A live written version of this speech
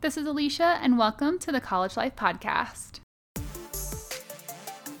This is Alicia, and welcome to the College Life Podcast.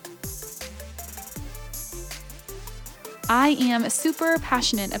 I am super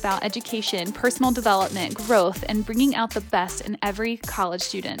passionate about education, personal development, growth, and bringing out the best in every college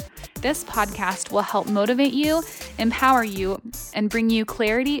student. This podcast will help motivate you, empower you, and bring you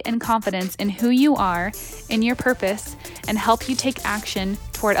clarity and confidence in who you are, in your purpose, and help you take action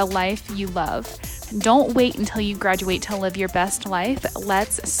toward a life you love. Don't wait until you graduate to live your best life.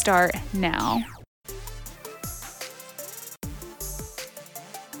 Let's start now.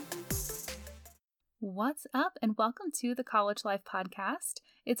 What's up, and welcome to the College Life Podcast.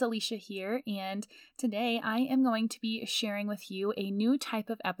 It's Alicia here, and today I am going to be sharing with you a new type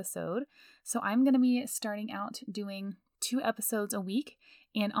of episode. So I'm going to be starting out doing 2 episodes a week,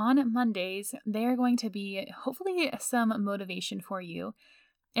 and on Mondays, they're going to be hopefully some motivation for you.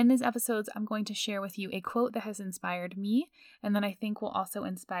 In these episodes, I'm going to share with you a quote that has inspired me, and then I think will also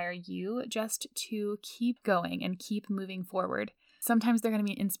inspire you just to keep going and keep moving forward. Sometimes they're going to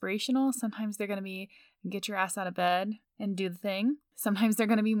be inspirational. Sometimes they're going to be get your ass out of bed and do the thing. Sometimes they're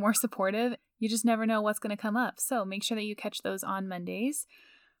going to be more supportive. You just never know what's going to come up. So make sure that you catch those on Mondays.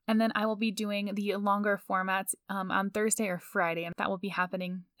 And then I will be doing the longer formats on Thursday or Friday, and that will be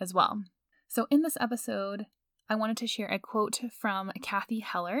happening as well. So in this episode, I wanted to share a quote from Cathy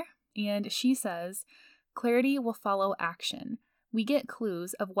Heller, and she says, "Clarity will follow action. We get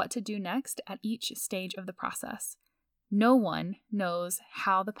clues of what to do next at each stage of the process. No one knows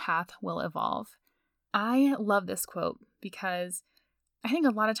how the path will evolve." I love this quote because I think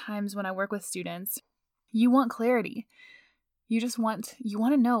a lot of times when I work with students, you want clarity. You want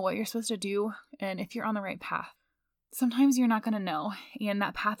to know what you're supposed to do and if you're on the right path. Sometimes you're not going to know, and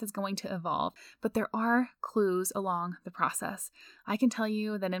that path is going to evolve, but there are clues along the process. I can tell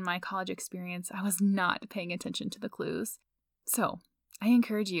you that in my college experience, I was not paying attention to the clues. So I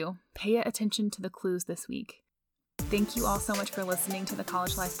encourage you, pay attention to the clues this week. Thank you all so much for listening to the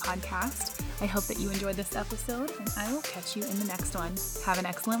College Life Podcast. I hope that you enjoyed this episode, and I will catch you in the next one. Have an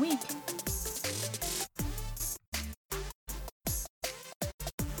excellent week.